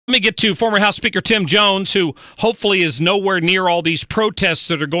Let me get to former House Speaker Tim Jones, who hopefully is nowhere near all these protests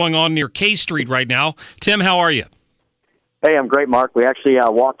that are going on near K Street right now. Tim, how are you? Hey, I'm great, Mark. We actually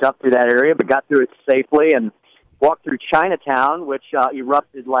walked up through that area, but got through it safely and walked through Chinatown, which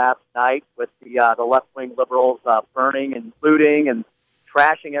erupted last night with the left-wing liberals burning and looting and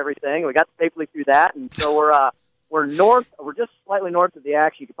trashing everything. We got safely through that, and so we're north. We're just slightly north of the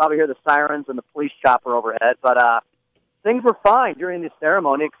action. You can probably hear the sirens and the police chopper overhead, but things were fine during the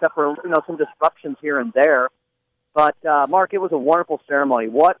ceremony, except for some disruptions here and there. But Mark, it was a wonderful ceremony.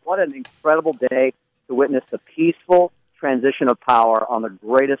 What an incredible day to witness the peaceful transition of power on the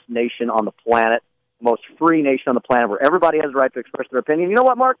greatest nation on the planet, the most free nation on the planet, where everybody has the right to express their opinion. You know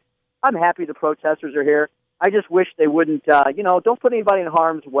what, Mark? I'm happy the protesters are here. I just wish they wouldn't, don't put anybody in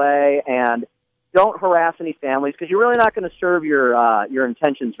harm's way and don't harass any families, because you're really not going to serve your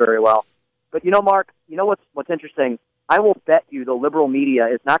intentions very well. But Mark, what's interesting? I will bet you the liberal media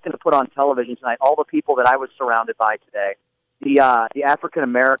is not going to put on television tonight all the people that I was surrounded by today, the African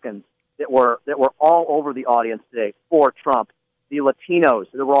Americans that were all over the audience today for Trump, the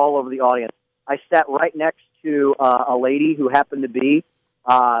Latinos that were all over the audience. I sat right next to a lady who happened to be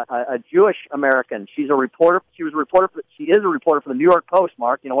a Jewish American. She's a reporter. She is a reporter for the New York Post,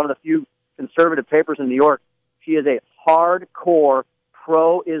 Mark. One of the few conservative papers in New York. She is a hardcore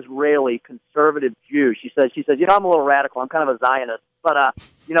pro-Israeli conservative Jew. She says, I'm a little radical. I'm kind of a Zionist, but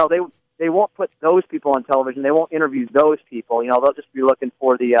they won't put those people on television. They won't interview those people. They'll just be looking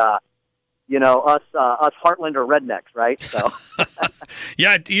for the us Heartlander rednecks, right? So,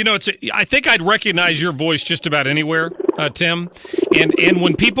 yeah, I think I'd recognize your voice just about anywhere, Tim. And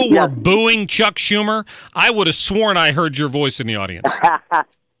when people were booing Chuck Schumer, I would have sworn I heard your voice in the audience.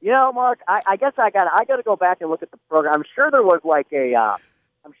 Mark, I guess I got to go back and look at the program. I'm sure there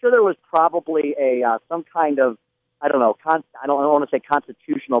was probably some kind of, I don't want to say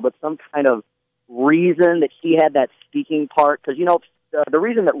constitutional, but some kind of reason that he had that speaking part, because the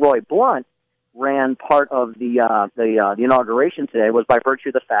reason that Roy Blunt ran part of the inauguration today was by virtue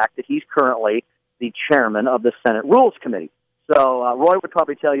of the fact that he's currently the chairman of the Senate Rules Committee. So Roy would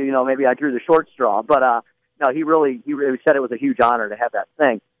probably tell you, maybe I drew the short straw, but no, he really said it was a huge honor to have that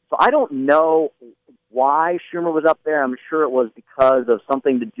thing. So I don't know why Schumer was up there. I'm sure it was because of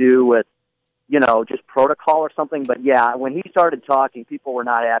something to do with, just protocol or something. But yeah, when he started talking, people were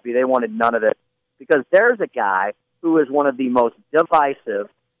not happy. They wanted none of it, because there's a guy who is one of the most divisive,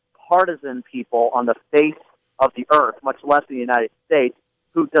 partisan people on the face of the earth, much less in the United States,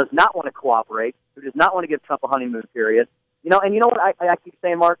 who does not want to cooperate, who does not want to give Trump a honeymoon period. And you know what I keep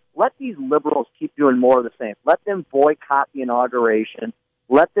saying, Mark? Let these liberals keep doing more of the same. Let them boycott the inauguration.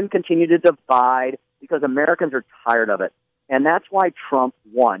 Let them continue to divide, because Americans are tired of it. And that's why Trump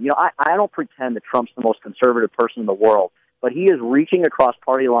won. I don't pretend that Trump's the most conservative person in the world, but he is reaching across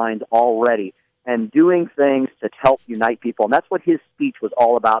party lines already and doing things to help unite people. And that's what his speech was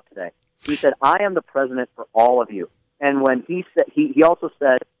all about today. He said, I am the president for all of you. And when he said, he also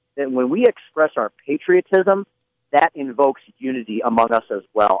said that when we express our patriotism, that invokes unity among us as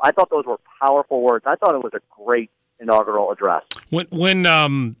well. I thought those were powerful words. I thought it was a great inaugural address. When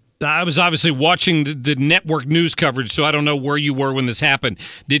I was obviously watching the network news coverage, so I don't know where you were when this happened.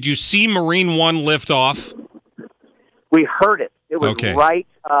 Did you see Marine One lift off? We heard it. It was okay. Right.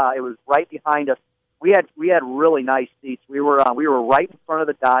 It was right behind us. We had really nice seats. We were right in front of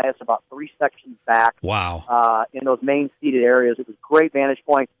the dais, about 3 sections back. Wow. In those main seated areas, it was a great vantage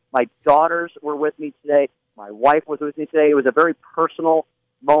point. My daughters were with me today. My wife was with me today. It was a very personal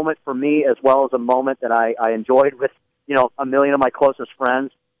moment for me, as well as a moment that I enjoyed with a million of my closest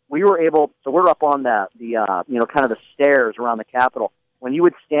friends. We were able, so we're up on the kind of the stairs around the Capitol. When you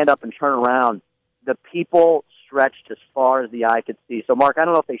would stand up and turn around, the people stretched as far as the eye could see. So, Mark, I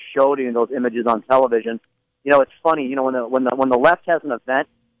don't know if they showed you those images on television. It's funny. When the left has an event,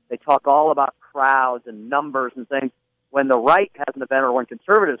 they talk all about crowds and numbers and things. When the right has an event, or when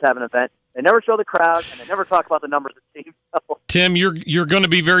conservatives have an event, they never show the crowd and they never talk about the numbers, it seems. Tim, you're going to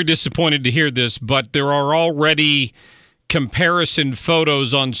be very disappointed to hear this, but there are already comparison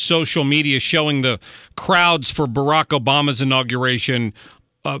photos on social media showing the crowds for Barack Obama's inauguration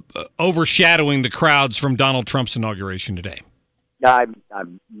overshadowing the crowds from Donald Trump's inauguration today. I'm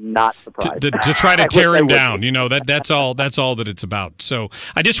not surprised. To try to tear him down, that's all that it's about. So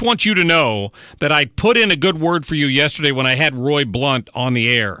I just want you to know that I put in a good word for you yesterday when I had Roy Blunt on the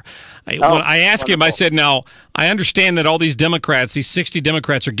air. When I asked him, I said, now, I understand that all these Democrats, these 60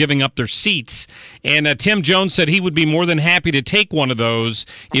 Democrats, are giving up their seats. And Tim Jones said he would be more than happy to take one of those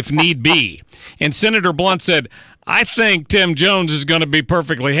if need be. And Senator Blunt said, I think Tim Jones is going to be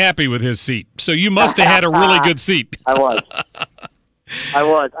perfectly happy with his seat. So you must have had a really good seat. I was. I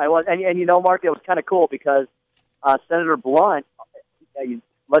was, and you know, Mark, it was kind of cool because Senator Blunt.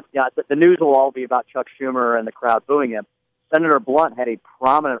 The news will all be about Chuck Schumer and the crowd booing him. Senator Blunt had a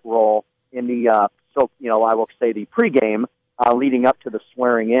prominent role in the I will say the pregame leading up to the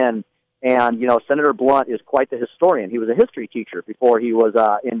swearing in. And Senator Blunt is quite the historian. He was a history teacher before he was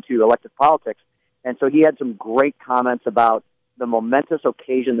into elected politics, and so he had some great comments about the momentous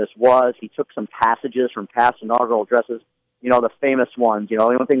occasion this was. He took some passages from past inaugural addresses. The famous ones. The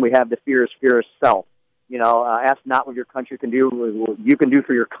only thing we have to fear is self. Ask not what your country can do, what you can do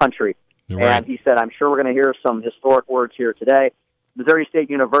for your country. Right. And he said, I'm sure we're going to hear some historic words here today. Missouri State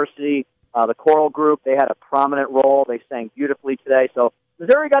University, the choral group, they had a prominent role. They sang beautifully today. So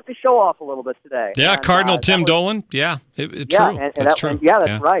Missouri got to show off a little bit today. Yeah, and, Cardinal Tim Dolan. Yeah, true. That's true.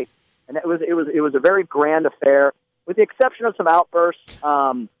 That's right. And it was a very grand affair, with the exception of some outbursts.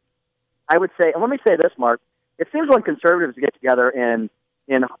 I would say, and let me say this, Mark. It seems when conservatives get together in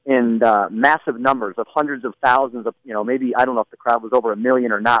massive numbers of hundreds of thousands of, maybe, I don't know if the crowd was over 1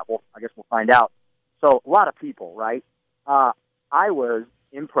 million or not. Well, I guess we'll find out. So a lot of people, right? I was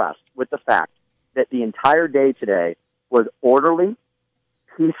impressed with the fact that the entire day today was orderly,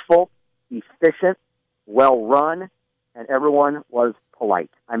 peaceful, efficient, well run, and everyone was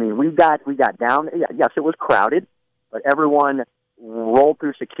polite. I mean, we got down. Yes, it was crowded, but everyone rolled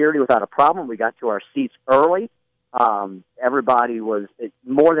through security without a problem. We got to our seats early. Everybody was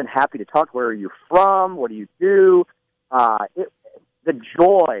more than happy to talk. Where are you from? What do you do? The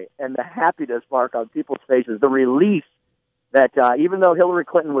joy and the happiness, Mark, on people's faces, the relief that even though Hillary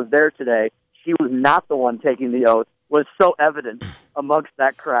Clinton was there today, she was not the one taking the oath, was so evident amongst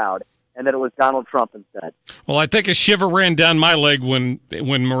that crowd, and that it was Donald Trump instead. Well, I think a shiver ran down my leg when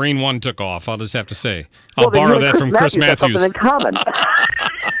Marine One took off. I'll just have to say. I'll borrow that from Chris Matthews. Something in common.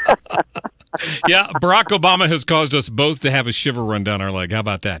 Yeah, Barack Obama has caused us both to have a shiver run down our leg. How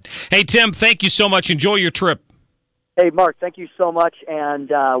about that? Hey, Tim, thank you so much. Enjoy your trip. Hey, Mark, thank you so much, and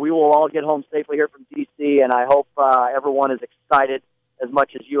we will all get home safely here from D.C., and I hope everyone is excited as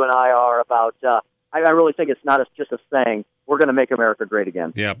much as you and I are about I really think it's not just a saying. We're going to make America great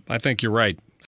again. Yeah, I think you're right.